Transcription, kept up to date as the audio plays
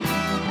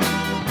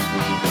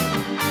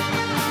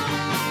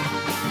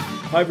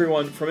Hi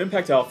everyone, from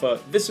Impact Alpha,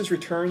 this is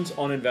Returns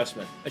on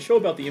Investment, a show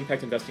about the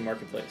impact investing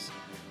marketplace.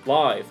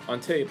 Live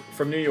on tape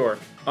from New York,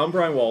 I'm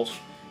Brian Walsh,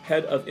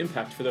 head of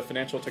impact for the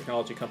financial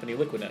technology company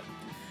Liquidnet.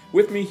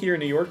 With me here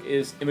in New York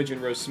is Imogen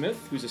Rose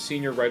Smith, who's a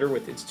senior writer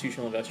with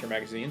Institutional Investor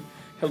magazine.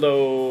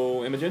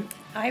 Hello, Imogen.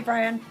 Hi,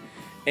 Brian.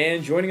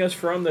 And joining us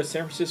from the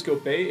San Francisco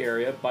Bay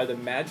Area by the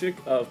magic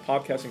of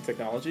podcasting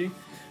technology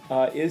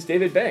is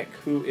David Bank,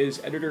 who is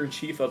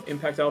editor-in-chief of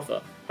Impact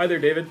Alpha. Hi there,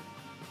 David.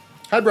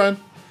 Hi, Brian.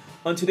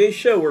 On today's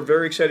show, we're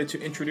very excited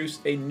to introduce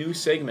a new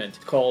segment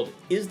called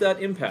Is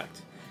That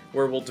Impact?,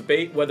 where we'll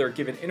debate whether a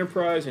given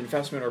enterprise,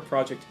 investment, or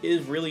project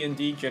is really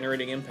indeed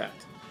generating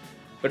impact.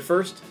 But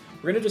first,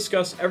 we're going to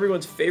discuss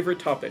everyone's favorite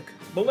topic,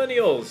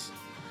 millennials.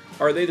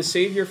 Are they the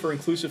savior for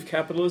inclusive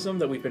capitalism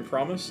that we've been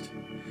promised?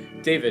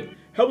 David,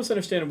 help us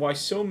understand why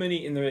so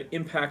many in the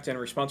impact and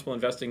responsible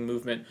investing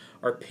movement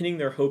are pinning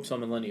their hopes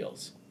on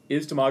millennials.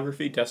 Is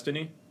demography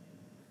destiny?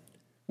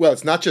 Well,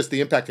 it's not just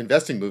the impact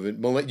investing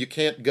movement. You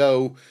can't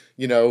go,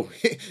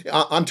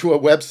 onto a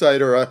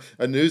website or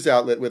a news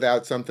outlet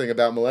without something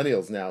about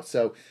millennials now.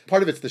 So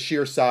part of it's the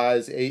sheer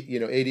size,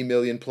 80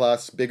 million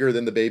plus, bigger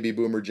than the baby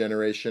boomer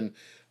generation.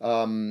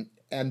 And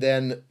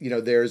then,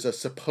 there's a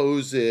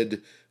supposed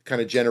kind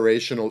of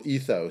generational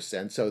ethos.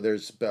 And so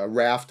there's a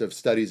raft of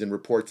studies and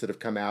reports that have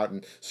come out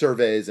and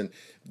surveys, and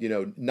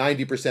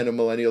 90% of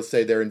millennials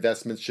say their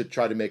investments should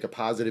try to make a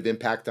positive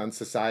impact on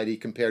society,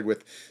 compared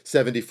with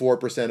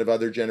 74% of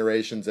other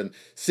generations, and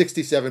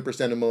 67%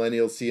 of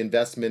millennials see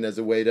investment as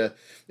a way to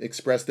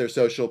express their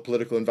social,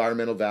 political,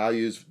 environmental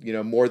values,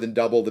 more than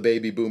double the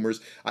baby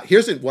boomers.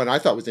 Here's one I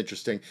thought was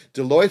interesting.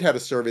 Deloitte had a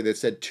survey that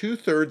said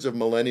 2/3 of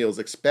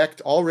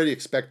millennials already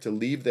expect to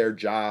leave their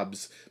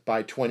jobs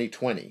by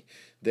 2020.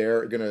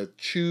 They're going to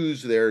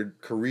choose their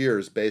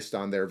careers based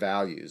on their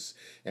values,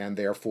 and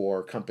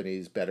therefore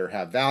companies better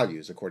have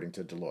values, according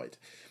to Deloitte.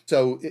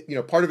 So,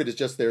 part of it is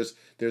just there's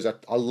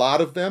a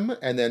lot of them,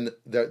 and then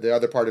the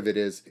other part of it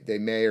is they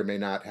may or may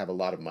not have a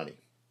lot of money.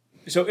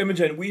 So,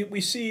 Imogen,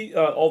 we see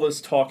all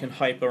this talk and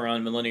hype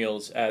around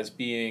millennials as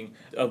being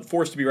a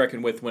force to be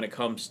reckoned with when it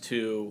comes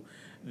to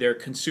their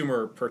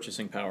consumer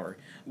purchasing power.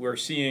 We're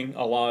seeing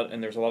a lot,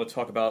 and there's a lot of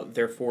talk about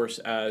their force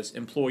as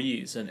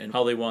employees and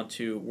how they want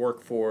to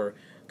work for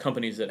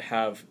companies that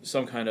have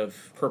some kind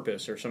of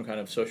purpose or some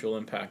kind of social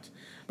impact.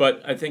 But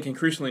I think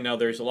increasingly now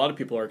there's a lot of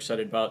people are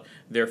excited about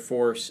their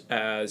force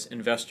as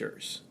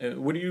investors.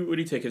 What do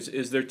you take?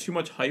 Is there too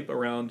much hype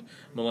around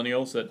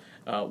millennials that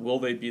will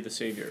they be the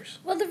saviors?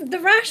 Well, the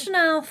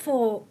rationale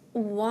for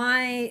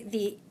why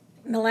the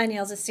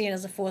millennials are seen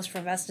as a force for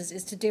investors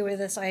is to do with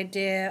this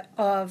idea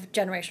of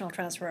generational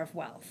transfer of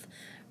wealth,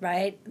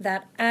 right?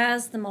 That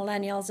as the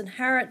millennials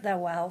inherit their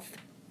wealth,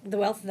 the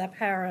wealth of their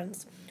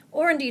parents,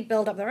 or indeed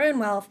build up their own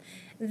wealth,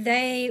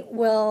 they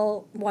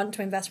will want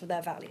to invest with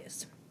their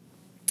values.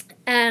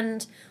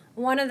 And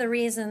one of the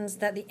reasons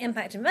that the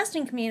impact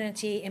investing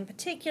community in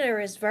particular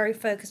is very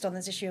focused on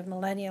this issue of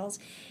millennials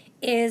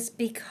is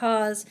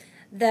because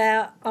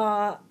there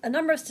are a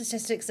number of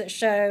statistics that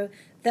show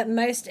that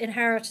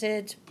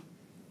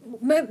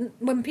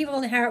when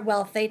people inherit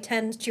wealth, they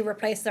tend to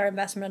replace their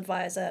investment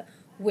advisor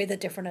with a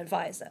different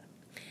advisor.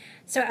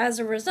 So as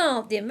a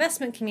result, the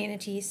investment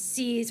community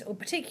sees, or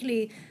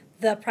particularly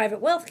the private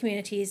wealth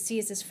community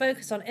sees this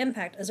focus on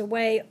impact as a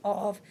way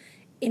of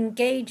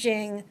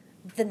engaging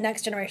the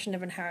next generation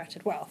of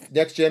inherited wealth.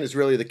 Next gen is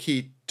really the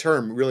key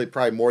term, really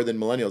probably more than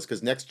millennials,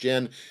 because next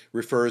gen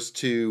refers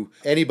to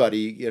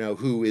anybody,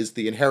 who is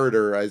the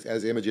inheritor,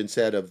 as Imogen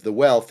said, of the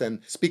wealth. And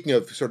speaking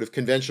of sort of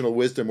conventional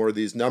wisdom or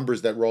these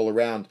numbers that roll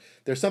around,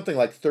 there's something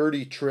like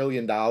 $30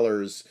 trillion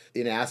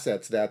in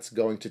assets that's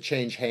going to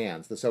change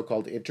hands, the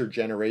so-called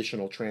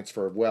intergenerational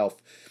transfer of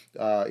wealth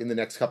in the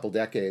next couple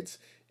decades.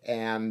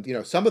 And,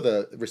 some of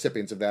the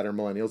recipients of that are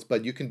millennials,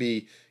 but you can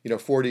be,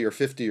 40 or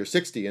 50 or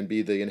 60 and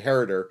be the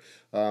inheritor.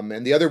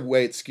 And the other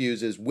way it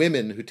skews is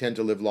women who tend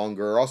to live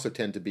longer also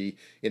tend to be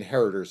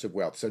inheritors of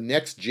wealth. So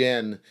next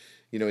gen,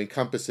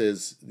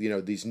 encompasses,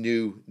 these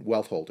new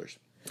wealth holders.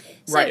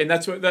 Right, and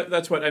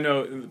that's what I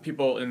know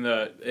people in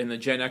the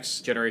Gen X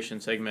generation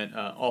segment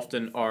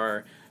often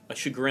are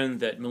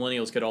chagrined that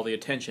millennials get all the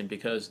attention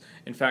because,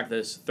 in fact,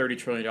 this $30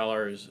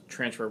 trillion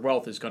transfer of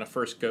wealth is going to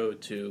first go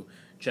to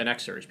Gen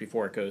Xers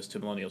before it goes to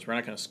millennials. We're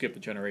not going to skip a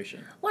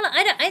generation. Well,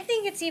 I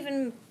think it's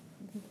even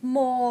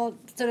more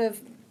sort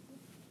of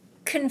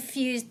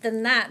confused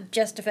than that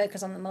just to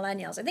focus on the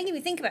millennials. I think if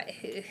you think about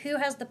who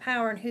has the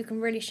power and who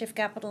can really shift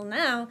capital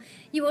now,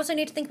 you also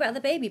need to think about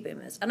the baby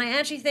boomers. And I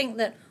actually think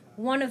that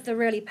one of the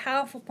really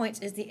powerful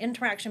points is the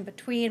interaction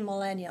between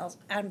millennials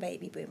and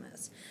baby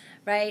boomers,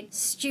 right?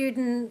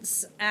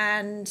 Students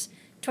and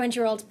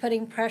 20-year-olds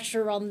putting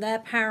pressure on their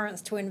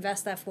parents to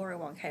invest their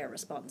 401k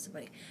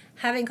responsibly,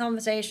 having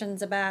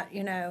conversations about,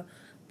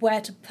 where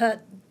to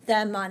put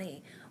their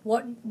money,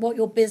 what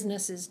your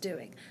business is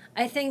doing.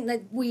 I think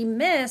that we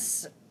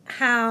miss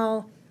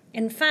how,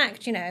 in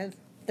fact,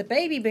 the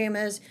baby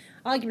boomers,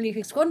 arguably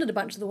who squandered a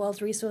bunch of the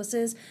world's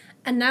resources,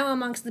 are now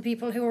amongst the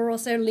people who are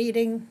also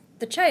leading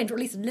the change, or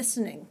at least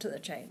listening to the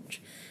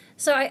change.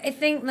 So I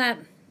think that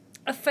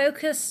a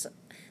focus.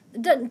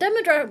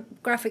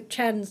 Demographic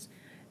trends,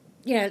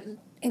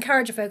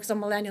 encourage a focus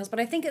on millennials, but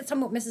I think it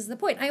somewhat misses the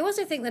point. I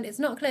also think that it's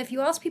not clear if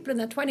you ask people in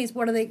their 20s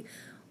what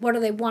do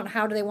they want,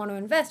 how do they want to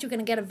invest, you're going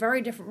to get a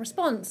very different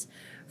response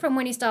from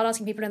when you start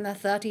asking people in their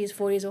 30s,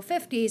 40s, or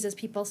 50s as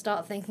people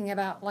start thinking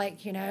about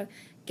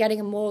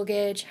getting a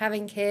mortgage,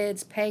 having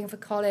kids, paying for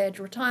college,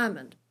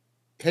 retirement.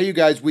 Hey, you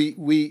guys,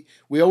 we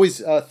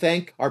always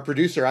thank our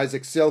producer,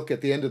 Isaac Silk,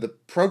 at the end of the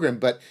program,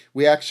 but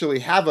we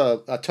actually have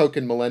a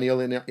token millennial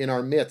in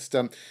our midst.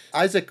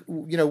 Isaac,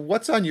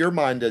 what's on your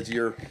mind as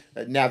you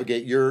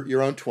navigate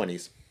your own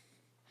 20s?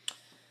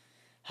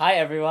 Hi,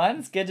 everyone.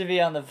 It's good to be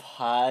on the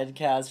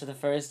podcast for the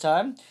first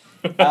time.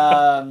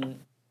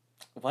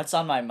 What's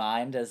on my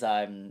mind as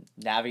I'm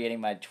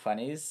navigating my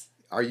 20s?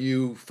 Are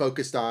you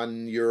focused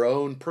on your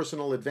own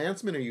personal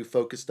advancement? Are you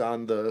focused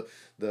on the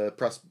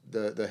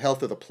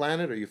health of the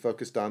planet? Are you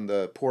focused on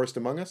the poorest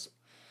among us?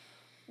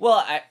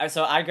 Well,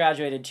 I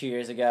graduated 2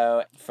 years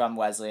ago from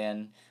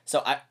Wesleyan.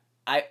 So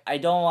I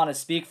don't want to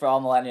speak for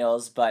all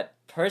millennials, but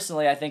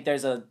personally I think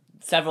there's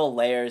several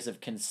layers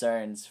of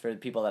concerns for the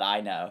people that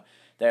I know.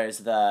 There's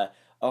the,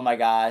 oh my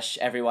gosh,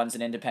 everyone's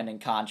an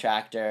independent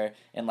contractor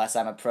unless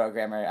I'm a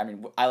programmer. I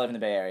mean, I live in the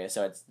Bay Area,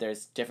 so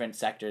there's different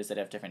sectors that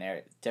have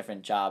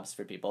different jobs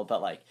for people.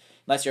 But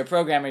unless you're a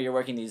programmer, you're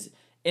working these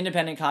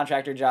independent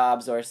contractor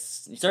jobs or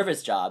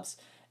service jobs.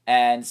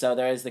 And so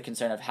there is the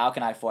concern of how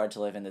can I afford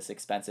to live in this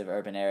expensive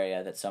urban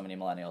area that so many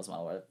millennials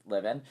want to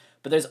live in.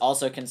 But there's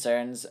also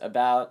concerns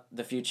about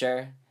the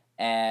future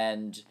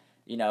and,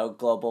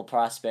 global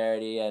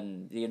prosperity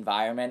and the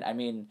environment. I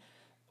mean,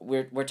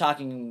 we're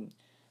talking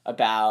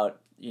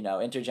about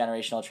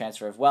intergenerational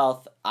transfer of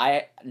wealth.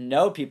 I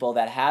know people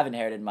that have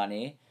inherited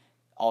money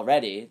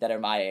already that are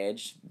my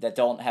age that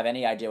don't have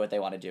any idea what they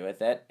want to do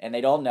with it, and they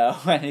don't know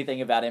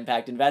anything about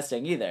impact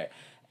investing either.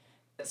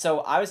 So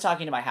I was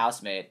talking to my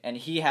housemate, and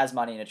he has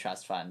money in a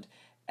trust fund,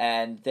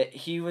 and that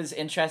he was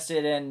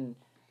basically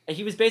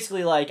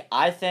like,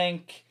 I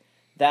think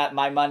that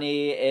my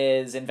money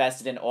is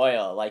invested in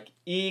oil.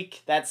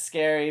 Eek, that's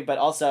scary, but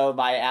also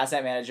my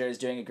asset manager is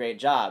doing a great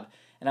job.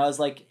 And I was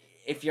like,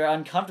 if you're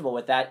uncomfortable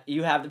with that,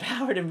 you have the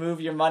power to move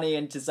your money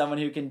into someone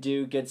who can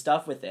do good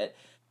stuff with it.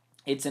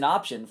 It's an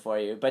option for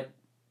you. But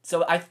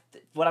so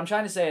what I'm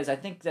trying to say is I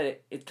think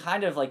that it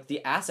kind of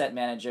the asset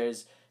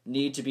managers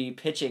need to be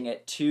pitching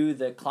it to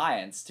the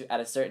clients at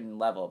a certain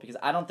level, because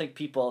I don't think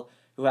people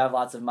who have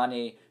lots of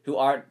money who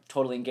aren't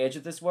totally engaged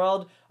with this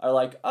world are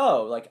I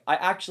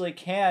actually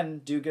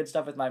can do good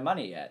stuff with my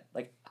money yet.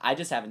 I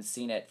just haven't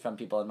seen it from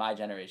people in my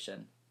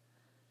generation.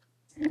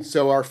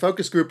 So our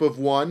focus group of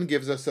one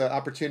gives us an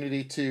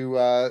opportunity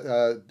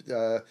to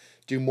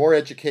do more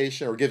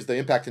education, or gives the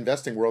impact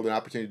investing world an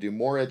opportunity to do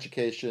more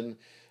education,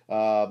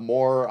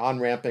 more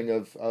on-ramping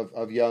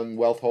of young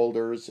wealth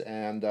holders,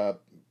 and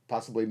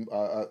possibly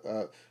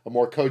a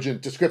more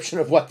cogent description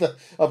of what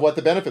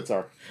the benefits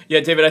are. Yeah,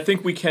 David, I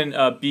think we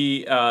can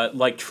be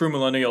like true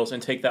millennials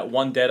and take that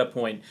one data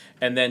point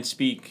and then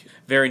speak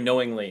very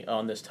knowingly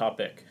on this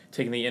topic,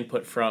 taking the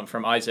input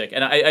from Isaac.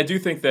 And I do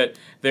think that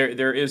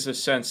there is a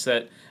sense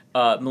that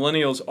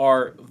millennials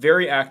are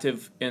very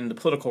active in the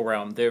political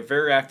realm. They're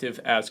very active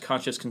as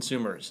conscious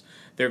consumers.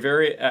 They're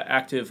very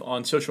active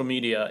on social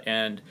media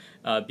and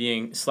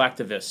being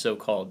slacktivists,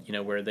 so-called,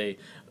 where they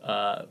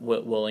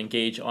will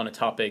engage on a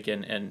topic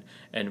and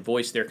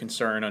voice their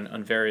concern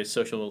on various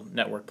social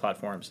network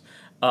platforms.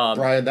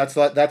 Brian,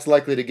 that's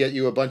likely to get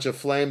you a bunch of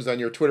flames on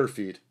your Twitter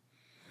feed.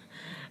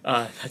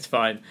 That's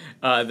fine.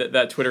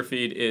 That Twitter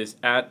feed is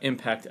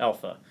 @Impact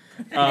Alpha.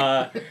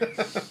 But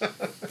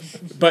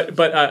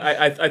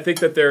I think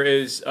that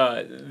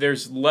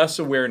there's less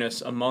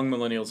awareness among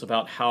millennials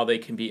about how they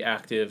can be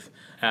active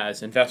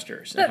as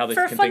investors and how they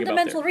can think about for a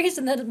fundamental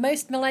reason that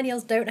most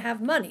millennials don't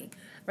have money,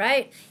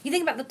 right? You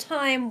think about the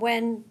time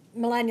when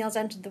millennials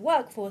entered the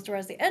workforce, or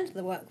as they entered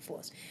the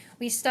workforce.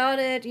 We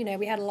started,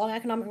 we had a long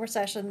economic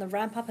recession. The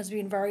ramp up has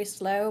been very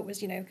slow. It was,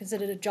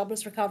 considered a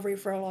jobless recovery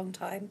for a long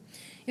time.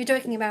 You're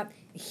talking about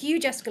a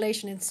huge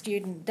escalation in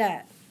student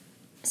debt.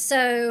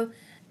 So,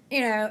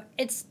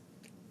 it's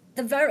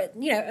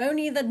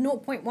only the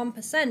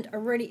 0.1% are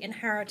really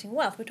inheriting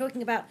wealth. We're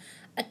talking about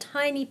a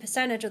tiny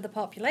percentage of the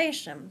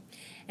population.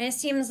 And it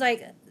seems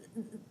like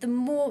the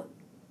more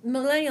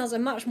millennials are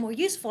much more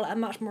useful and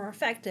much more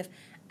effective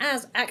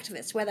as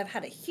activists, where they've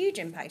had a huge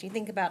impact. You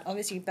think about,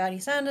 obviously, Bernie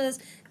Sanders,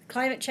 the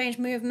climate change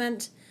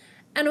movement,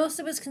 and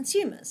also as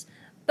consumers.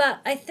 But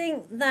I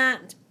think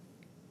that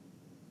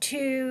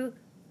to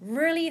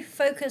really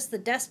focus the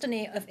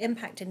destiny of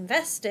impact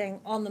investing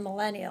on the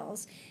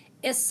millennials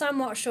is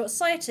somewhat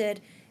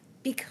short-sighted,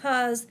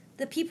 because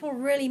the people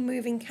really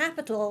moving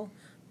capital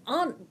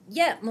aren't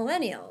yet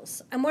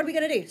millennials. And what are we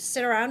going to do?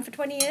 Sit around for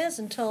 20 years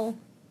until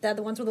they're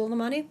the ones with all the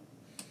money?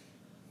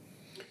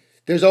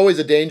 There's always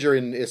a danger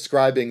in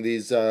ascribing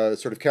these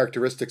sort of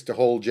characteristics to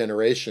whole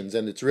generations,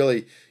 and it's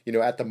really,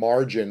 at the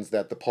margins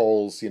that the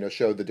polls,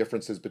 show the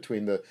differences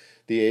between the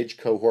age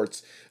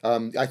cohorts.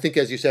 I think,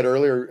 as you said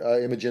earlier,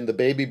 Imogen, the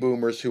baby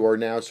boomers who are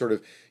now sort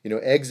of,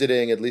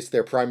 exiting at least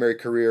their primary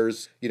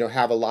careers,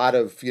 have a lot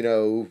of,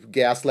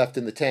 gas left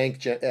in the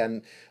tank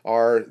and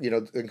are,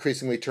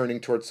 increasingly turning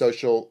towards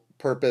social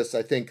purpose.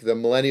 I think the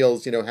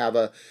millennials, have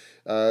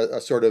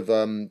a sort of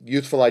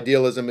youthful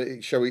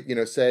idealism, shall we,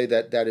 say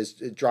that is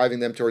driving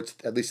them towards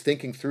at least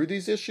thinking through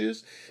these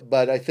issues.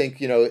 But I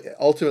think,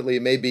 ultimately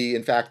it may be,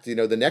 in fact,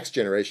 the next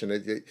generation.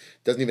 It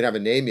doesn't even have a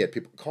name yet.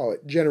 People call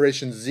it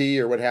Generation Z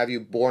or what have you,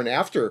 born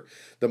after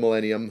the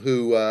millennium,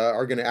 who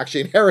are going to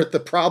actually inherit the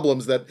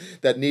problems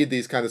that need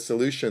these kind of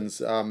solutions,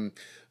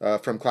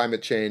 from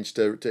climate change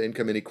to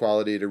income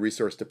inequality to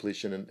resource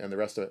depletion and the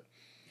rest of it.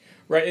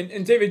 Right,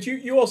 and David,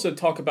 you also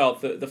talk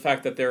about the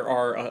fact that there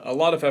are a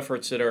lot of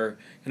efforts that are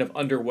kind of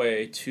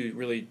underway to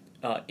really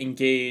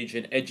engage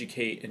and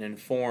educate and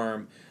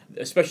inform,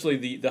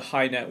 especially the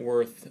high net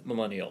worth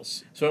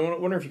millennials. So I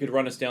wonder if you could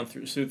run us down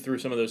through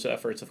some of those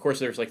efforts. Of course,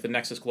 there's like the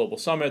Nexus Global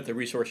Summit, the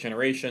Resource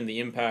Generation, the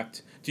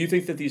Impact. Do you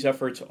think that these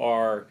efforts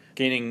are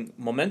gaining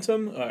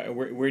momentum?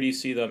 Where do you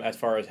see them as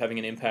far as having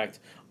an impact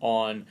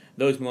on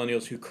those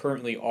millennials who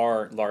currently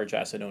are large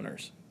asset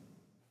owners?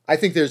 I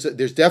think there's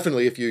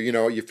definitely, if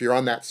you're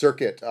on that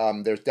circuit,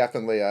 there's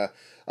definitely a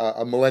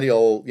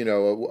millennial,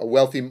 a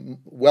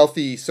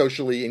wealthy,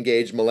 socially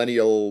engaged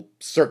millennial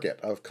circuit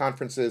of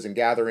conferences and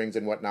gatherings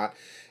and whatnot,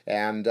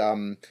 and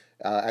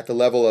at the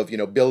level of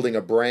building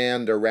a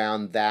brand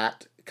around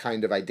that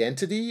kind of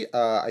identity.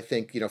 I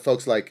think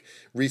folks like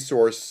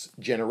Resource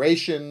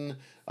Generation,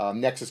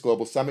 Nexus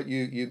Global Summit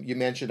you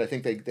mentioned. I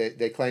think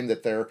they claim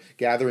that their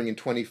gathering in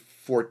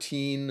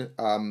 2014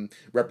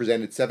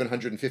 represented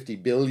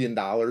 $750 billion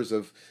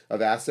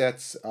of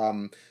assets.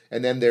 And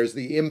then there's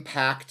the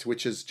Impact,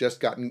 which has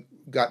just gotten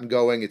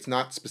going. It's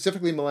not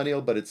specifically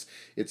millennial, but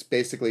it's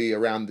basically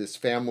around this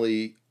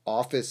family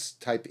office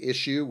type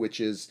issue, which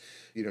is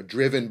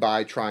driven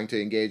by trying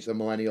to engage the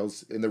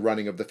millennials in the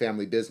running of the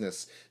family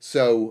business.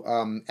 So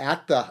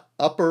at the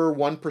upper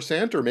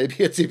 1%, or maybe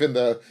it's even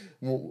the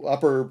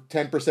upper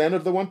 10%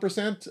 of the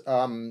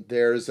 1%,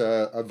 there's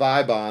a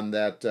vibe on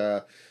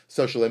that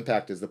social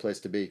impact is the place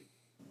to be.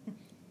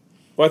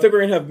 Well, I think we're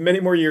going to have many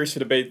more years to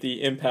debate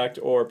the impact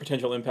or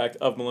potential impact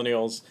of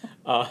millennials,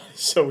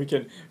 so we're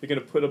going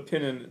to put a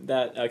pin in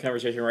that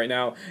conversation right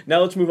now.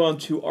 Now let's move on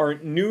to our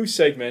new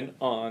segment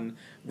on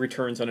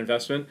returns on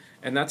investment,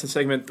 and that's a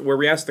segment where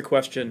we ask the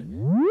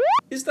question,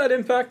 is that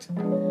impact?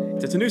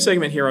 It's a new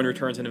segment here on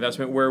returns on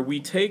investment where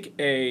we take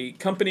a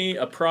company,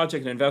 a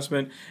project, an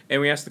investment, and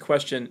we ask the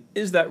question,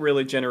 is that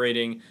really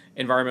generating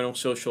environmental,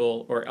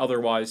 social, or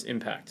otherwise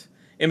impact?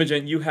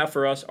 Imogen, you have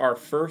for us our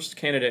first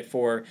candidate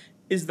for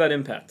is that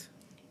impact?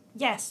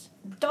 Yes,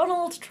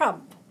 Donald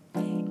Trump,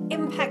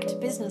 impact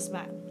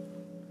businessman.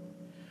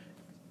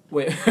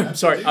 Wait, I'm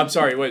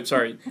sorry. Wait,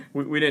 sorry.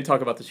 We didn't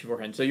talk about this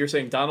beforehand. So you're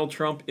saying Donald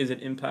Trump is an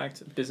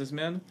impact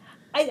businessman?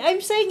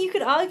 I'm saying you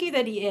could argue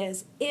that he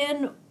is,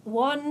 in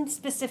one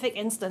specific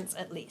instance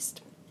at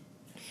least.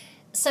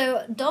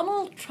 So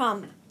Donald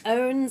Trump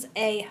owns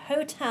a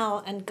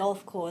hotel and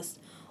golf course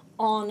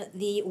on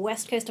the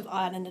west coast of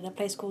Ireland in a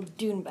place called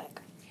Doonbeg.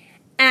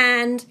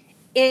 And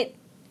it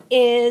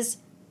has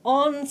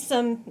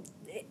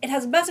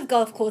a massive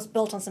golf course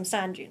built on some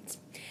sand dunes.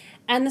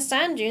 And the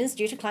sand dunes,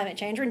 due to climate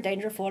change, are in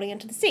danger of falling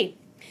into the sea.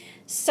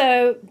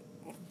 So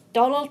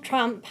Donald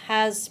Trump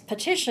has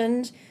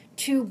petitioned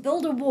to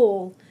build a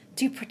wall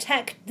to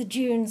protect the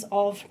dunes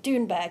of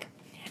Doonbeg.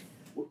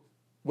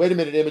 Wait a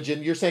minute,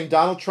 Imogen. You're saying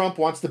Donald Trump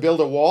wants to build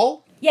a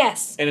wall?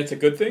 Yes. And it's a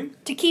good thing?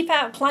 To keep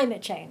out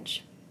climate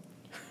change.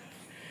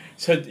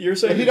 So you're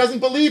saying... But he doesn't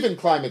believe in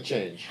climate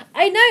change.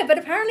 I know, but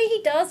apparently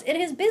he does in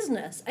his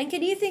business. And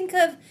can you think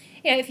of,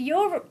 if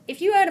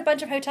you own a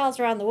bunch of hotels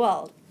around the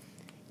world,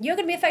 you're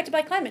going to be affected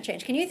by climate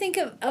change. Can you think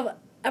of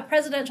a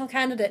presidential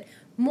candidate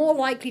more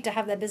likely to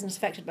have their business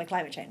affected by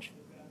climate change?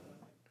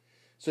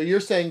 So you're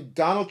saying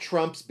Donald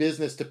Trump's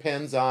business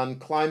depends on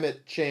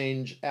climate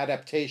change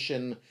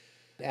adaptation,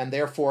 and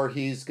therefore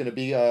he's going to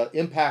be an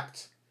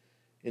impact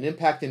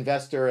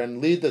investor and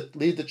lead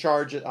the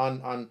charge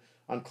on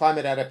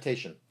climate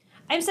adaptation.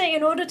 I'm saying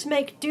in order to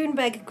make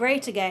Doonbeg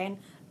great again,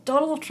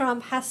 Donald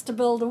Trump has to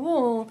build a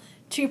wall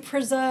to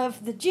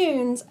preserve the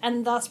dunes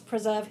and thus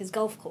preserve his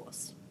golf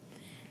course.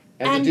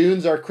 And the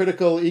dunes are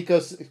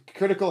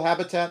critical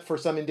habitat for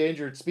some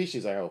endangered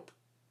species, I hope.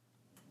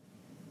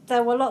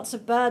 There were lots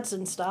of birds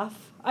and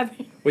stuff.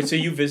 Wait, so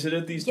you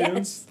visited these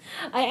dunes?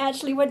 Yes. I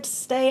actually went to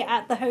stay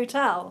at the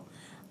hotel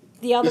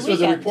the other weekend.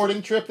 This was a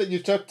reporting trip that you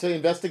took to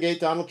investigate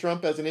Donald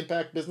Trump as an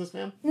impact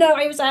businessman? No,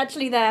 I was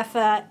actually there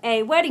for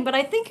a wedding, but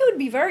I think it would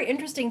be very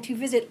interesting to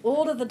visit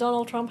all of the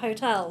Donald Trump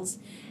hotels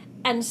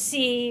and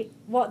see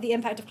what the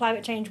impact of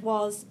climate change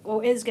was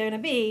or is going to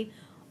be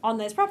on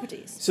those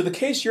properties. So the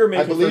case you're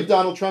making... I believe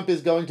Donald Trump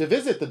is going to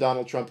visit the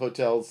Donald Trump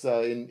hotels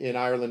in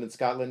Ireland and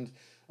Scotland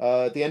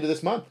at the end of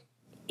this month.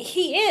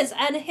 He is,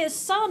 and his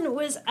son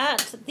was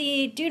at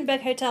the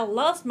Doonbeg Hotel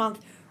last month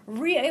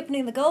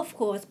reopening the golf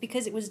course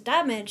because it was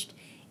damaged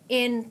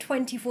in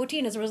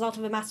 2014 as a result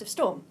of a massive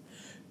storm.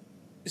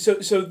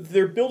 So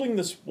they're building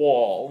this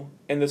wall,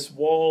 and this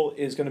wall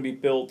is going to be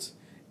built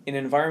in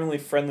an environmentally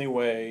friendly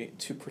way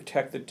to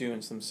protect the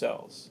dunes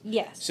themselves.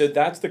 Yes. So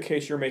that's the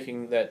case you're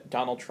making, that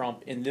Donald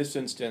Trump, in this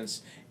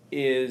instance,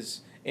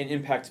 is an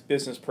impact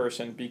business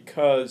person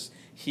because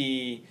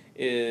he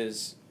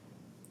is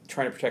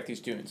trying to protect these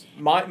dunes.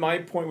 My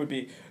point would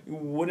be,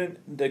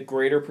 wouldn't the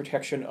greater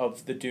protection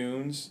of the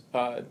dunes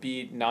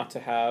be not to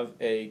have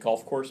a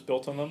golf course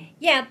built on them?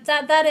 Yeah,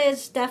 that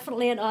is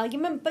definitely an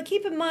argument, but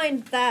keep in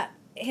mind that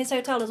his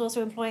hotel is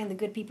also employing the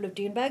good people of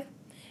Doonbeg,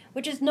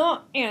 which is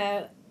not,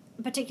 a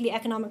particularly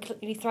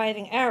economically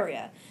thriving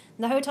area.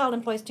 The hotel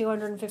employs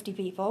 250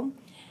 people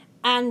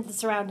and the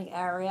surrounding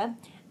area,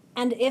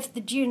 and if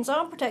the dunes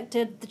aren't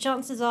protected, the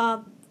chances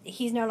are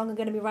he's no longer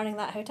going to be running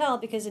that hotel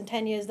because in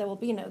 10 years there will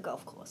be no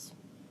golf course.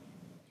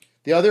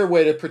 The other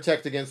way to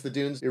protect against the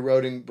dunes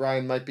eroding,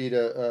 Brian, might be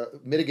to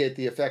mitigate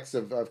the effects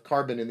of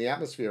carbon in the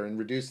atmosphere and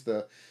reduce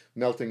the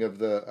melting of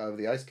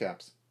the ice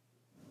caps.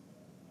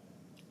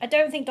 I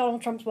don't think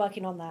Donald Trump's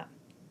working on that.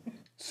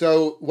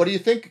 So, what do you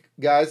think,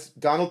 guys?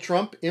 Donald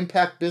Trump,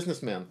 impact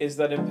businessman. Is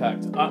that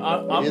impact? Is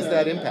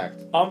that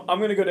impact? I'm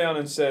going to go down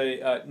and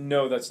say,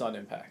 no, that's not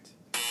impact.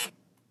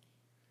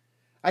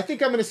 I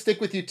think I'm going to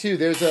stick with you too.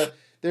 There's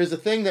a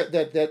thing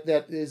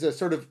that is a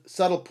sort of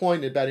subtle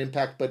point about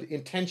impact, but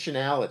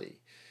intentionality,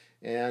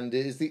 and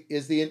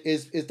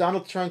is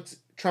Donald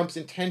Trump's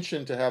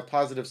intention to have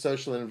positive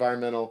social and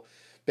environmental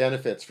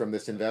benefits from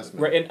this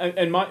investment. Right,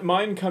 and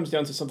mine comes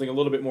down to something a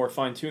little bit more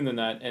fine-tuned than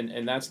that,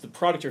 and that's the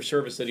product or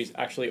service that he's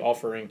actually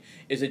offering.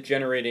 Is it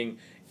generating,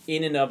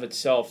 in and of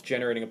itself,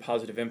 generating a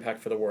positive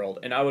impact for the world?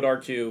 And I would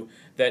argue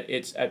that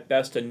it's at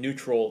best a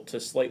neutral to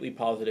slightly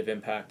positive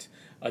impact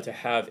to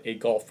have a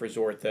golf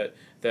resort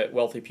that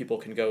wealthy people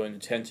can go and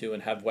attend to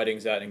and have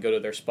weddings at and go to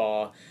their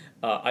spa.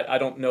 I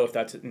don't know if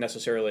that's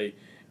necessarily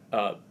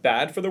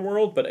bad for the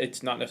world, but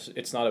it's not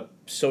a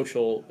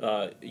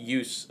social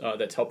use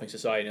that's helping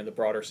society in the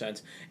broader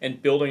sense.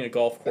 And building a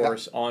golf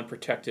course on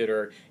protected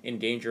or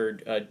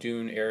endangered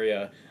dune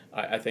area,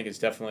 I think is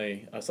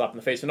definitely a slap in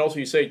the face. And also,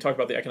 you talk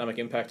about the economic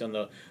impact on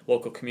the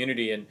local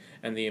community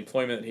and the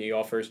employment that he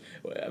offers.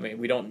 I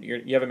mean,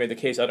 you haven't made the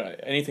case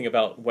anything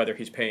about whether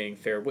he's paying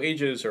fair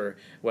wages or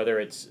whether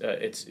it's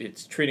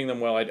treating them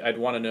well. I'd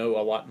want to know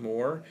a lot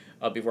more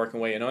before I can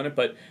weigh in on it.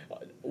 But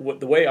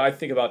the way I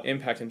think about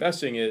impact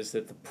investing is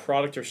that the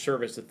product or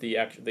service that the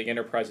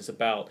enterprise is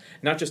about,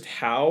 not just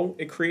how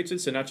it creates it,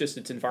 so not just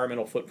its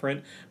environmental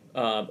footprint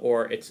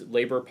or its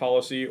labor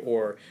policy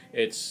or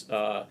its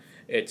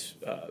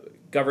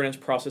governance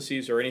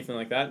processes or anything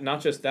like that. Not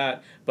just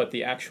that, but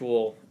the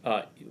actual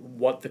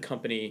what the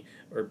company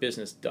or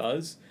business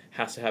does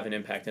has to have an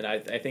impact. And I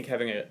think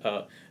having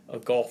a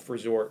golf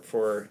resort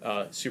for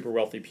super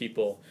wealthy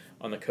people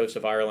on the coast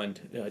of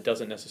Ireland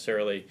doesn't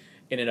necessarily,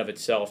 in and of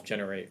itself,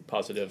 generate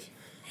positive.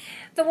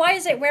 But why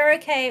is it we're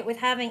okay with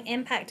having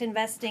impact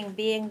investing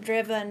being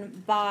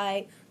driven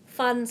by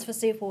funds for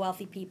super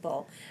wealthy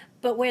people,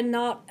 but we're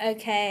not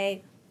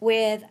okay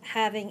with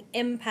having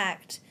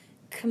impact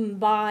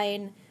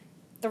combine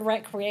the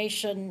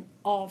recreation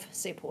of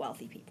super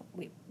wealthy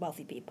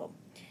people?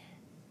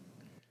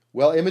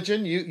 Well,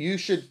 Imogen, you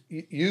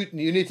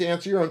need to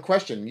answer your own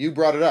question. You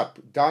brought it up.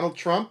 Donald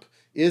Trump,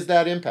 is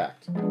that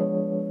impact?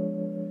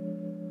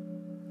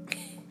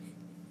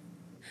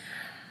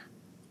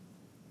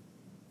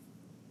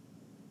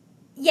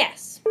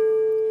 Yes,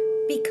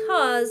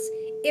 because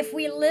if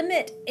we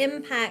limit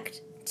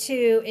impact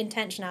to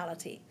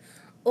intentionality,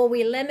 or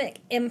we limit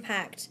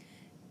impact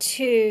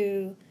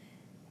to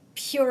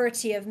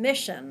purity of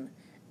mission,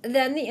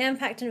 then the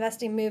impact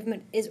investing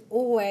movement is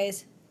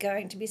always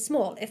going to be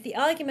small. If the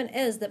argument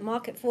is that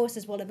market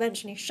forces will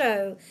eventually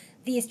show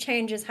these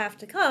changes have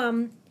to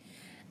come,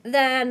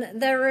 then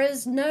there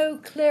is no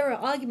clearer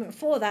argument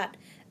for that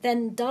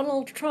than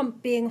Donald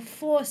Trump being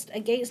forced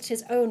against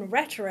his own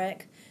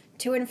rhetoric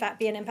to in fact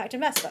be an impact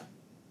investor.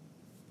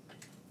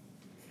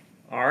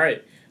 All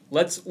right,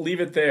 let's leave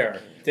it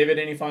there. David,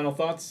 any final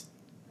thoughts?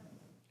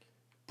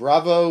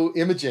 Bravo,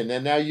 Imogen.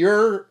 And now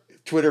your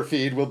Twitter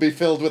feed will be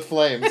filled with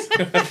flames.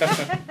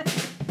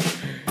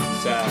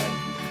 Sad.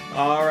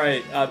 All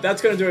right,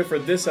 that's going to do it for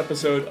this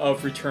episode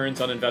of Returns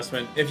on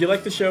Investment. If you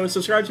like the show,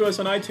 subscribe to us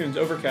on iTunes,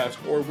 Overcast,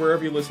 or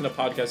wherever you listen to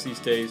podcasts these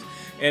days.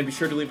 And be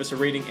sure to leave us a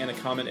rating and a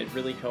comment. It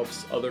really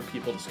helps other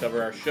people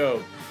discover our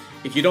show.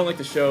 If you don't like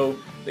the show,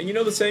 then you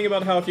know the saying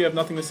about how if you have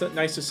nothing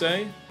nice to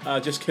say?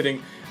 Just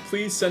kidding.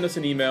 Please send us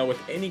an email with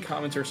any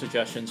comments or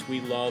suggestions.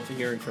 We love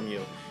hearing from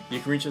you. You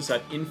can reach us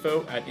at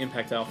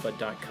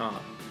info@impactalpha.com.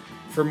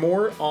 For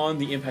more on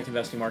the impact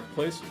investing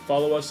marketplace,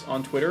 follow us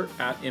on Twitter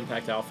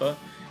 @ImpactAlpha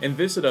and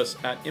visit us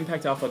at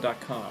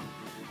impactalpha.com.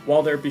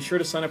 While there, be sure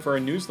to sign up for our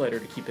newsletter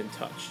to keep in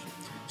touch.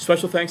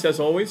 Special thanks, as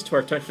always, to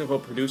our technical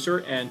producer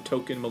and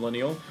token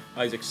millennial,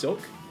 Isaac Silk.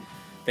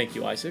 Thank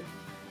you, Isaac.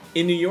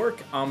 In New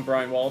York, I'm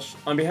Brian Walsh.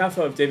 On behalf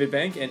of David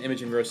Bank and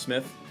Imogen Rose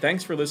Smith,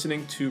 thanks for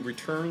listening to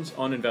Returns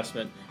on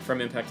Investment from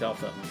Impact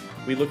Alpha.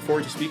 We look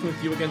forward to speaking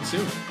with you again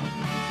soon.